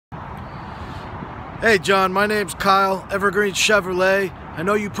Hey John, my name's Kyle, Evergreen Chevrolet. I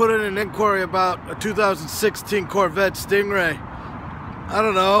know you put in an inquiry about a 2016 Corvette Stingray. I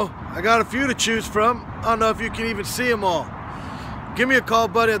don't know, I got a few to choose from. I don't know if you can even see them all. Give me a call,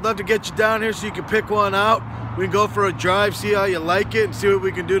 buddy. I'd love to get you down here so you can pick one out. We can go for a drive, see how you like it, and see what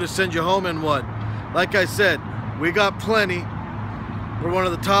we can do to send you home in one. Like I said, we got plenty. We're one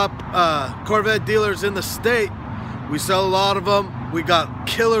of the top Corvette dealers in the state. We sell a lot of them. We got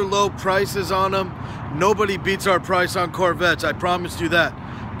killer low prices on them. Nobody beats our price on Corvettes, I promise you that.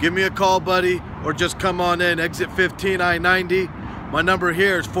 Give me a call, buddy, or just come on in. Exit 15 I-90. My number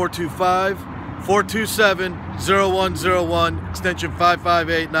here is 425-427-0101, extension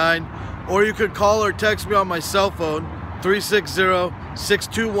 5589. Or you could call or text me on my cell phone,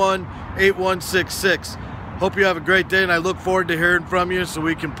 360-621-8166. Hope you have a great day, and I look forward to hearing from you so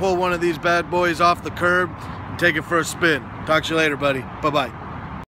we can pull one of these bad boys off the curb and take it for a spin. Talk to you later, buddy. Bye-bye.